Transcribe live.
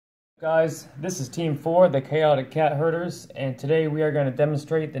Guys, this is Team 4, the Chaotic Cat Herders, and today we are going to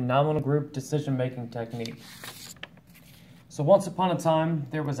demonstrate the nominal group decision-making technique. So once upon a time,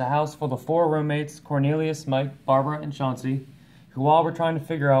 there was a house full of 4 roommates, Cornelius, Mike, Barbara, and Chauncey, who all were trying to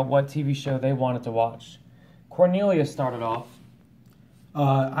figure out what TV show they wanted to watch. Cornelius started off.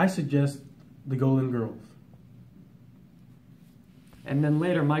 I suggest The Golden Girls. And then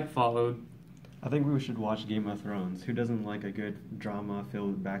later Mike followed. I think we should watch Game of Thrones. Who doesn't like a good drama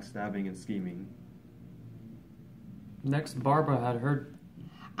filled with backstabbing and scheming? Next, Barbara had heard.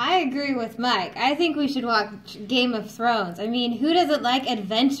 I agree with Mike. I think we should watch Game of Thrones. I mean, who doesn't like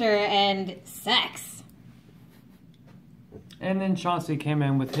adventure and sex? And then Chauncey came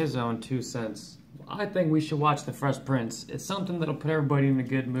in with his own 2 cents. I think we should watch The Fresh Prince. It's something that'll put everybody in a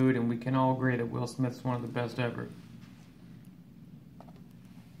good mood, and we can all agree that Will Smith's one of the best ever.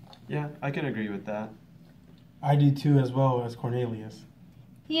 Yeah, I can agree with that. I do too, as well as Cornelius.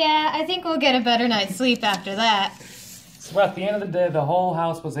 Yeah, I think we'll get a better night's sleep after that. So at the end of the day, the whole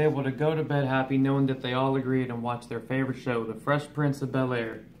house was able to go to bed happy, knowing that they all agreed and watched their favorite show, The Fresh Prince of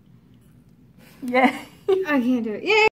Bel-Air. Yeah. I can't do it. Yeah.